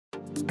Hi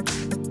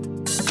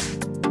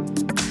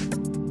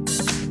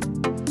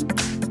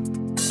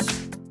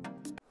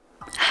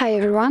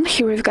everyone,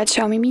 here we've got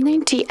Xiaomi Mi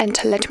 9T, and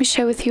let me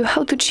share with you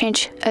how to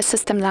change a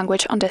system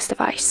language on this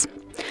device.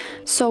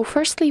 So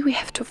firstly we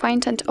have to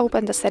find and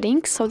open the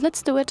settings, so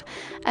let's do it.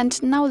 And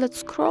now let's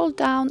scroll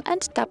down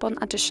and tap on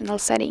additional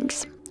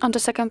settings. On the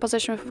second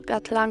position we've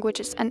got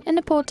languages and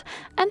input,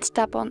 and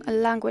tap on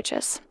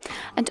languages.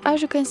 And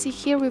as you can see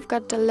here, we've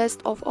got the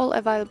list of all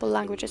available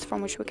languages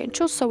from which we can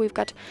choose, so we've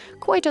got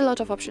quite a lot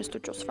of options to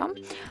choose from.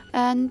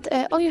 And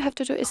all you have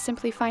to do is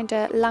simply find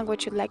the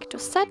language you'd like to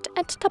set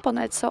and tap on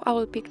it. So I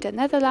will pick the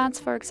Netherlands,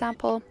 for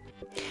example.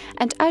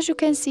 And as you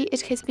can see,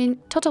 it has been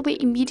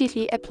totally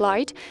immediately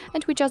applied,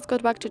 and we just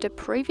got back to the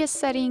previous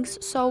settings.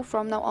 So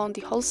from now on, the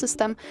whole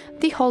system,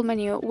 the whole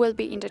menu will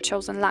be in the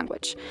chosen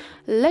language.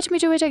 Let me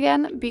do it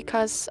again,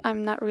 because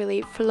I'm not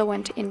really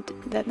fluent in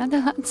the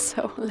Netherlands,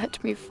 so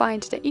let me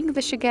find the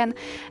English again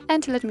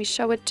and let me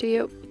show it to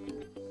you.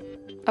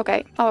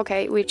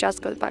 Okay, we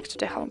just got back to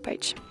the home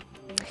page.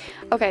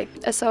 Okay,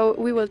 so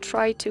we will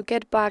try to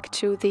get back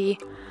to the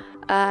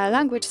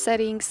language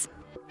settings,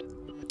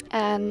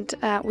 and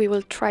we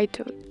will try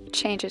to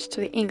change it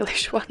to the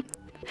English one.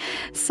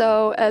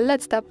 So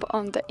let's tap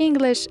on the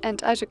English,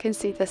 and as you can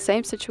see, the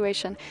same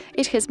situation,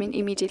 it has been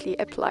immediately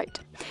applied.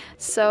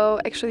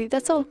 So actually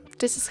that's all.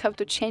 This is how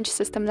to change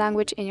system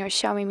language in your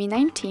Xiaomi Mi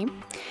 9T.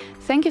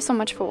 Thank you so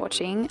much for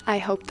watching. I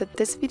hope that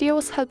this video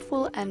was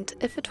helpful, and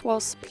if it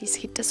was, please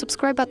hit the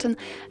subscribe button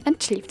and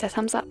leave the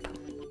thumbs up.